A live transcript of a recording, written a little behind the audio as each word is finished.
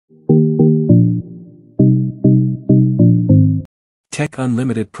Tech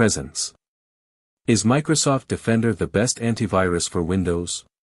Unlimited presents. Is Microsoft Defender the best antivirus for Windows?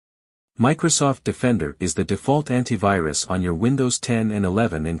 Microsoft Defender is the default antivirus on your Windows 10 and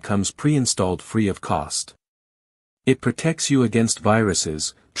 11 and comes pre-installed free of cost. It protects you against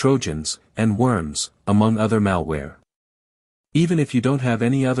viruses, trojans, and worms, among other malware. Even if you don't have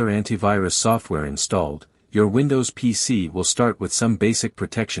any other antivirus software installed, your Windows PC will start with some basic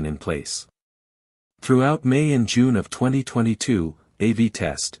protection in place. Throughout May and June of 2022,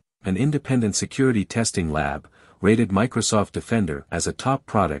 AV-Test, an independent security testing lab, rated Microsoft Defender as a top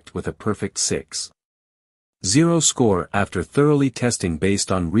product with a perfect 6.0 score after thoroughly testing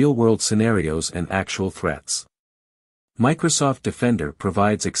based on real-world scenarios and actual threats. Microsoft Defender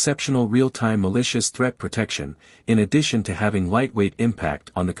provides exceptional real-time malicious threat protection, in addition to having lightweight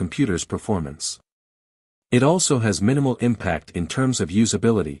impact on the computer's performance. It also has minimal impact in terms of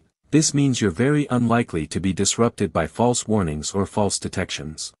usability. This means you're very unlikely to be disrupted by false warnings or false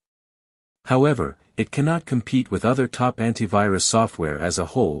detections. However, it cannot compete with other top antivirus software as a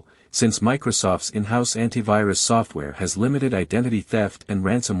whole, since Microsoft's in-house antivirus software has limited identity theft and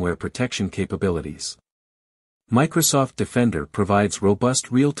ransomware protection capabilities. Microsoft Defender provides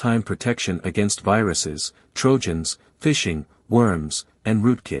robust real-time protection against viruses, trojans, phishing, worms, and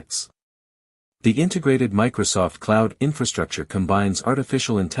rootkits. The integrated Microsoft Cloud infrastructure combines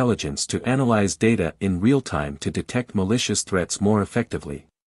artificial intelligence to analyze data in real time to detect malicious threats more effectively.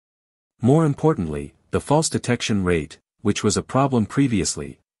 More importantly, the false detection rate, which was a problem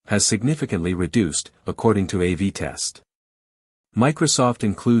previously, has significantly reduced, according to AV-Test. Microsoft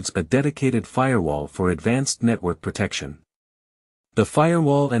includes a dedicated firewall for advanced network protection. The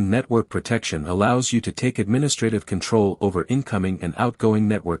firewall and network protection allows you to take administrative control over incoming and outgoing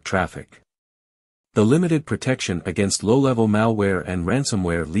network traffic. The limited protection against low-level malware and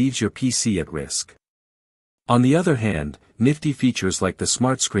ransomware leaves your PC at risk. On the other hand, nifty features like the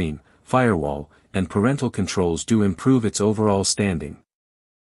Smart Screen, firewall, and parental controls do improve its overall standing.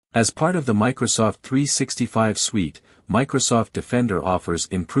 As part of the Microsoft 365 suite, Microsoft Defender offers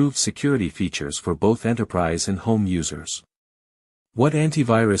improved security features for both enterprise and home users. What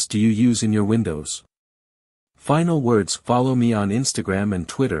antivirus do you use in your Windows? Final words. Follow me on Instagram and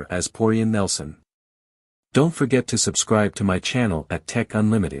Twitter as Porian Nelson. Don't forget to subscribe to my channel at Tech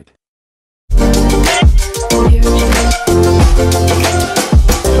Unlimited.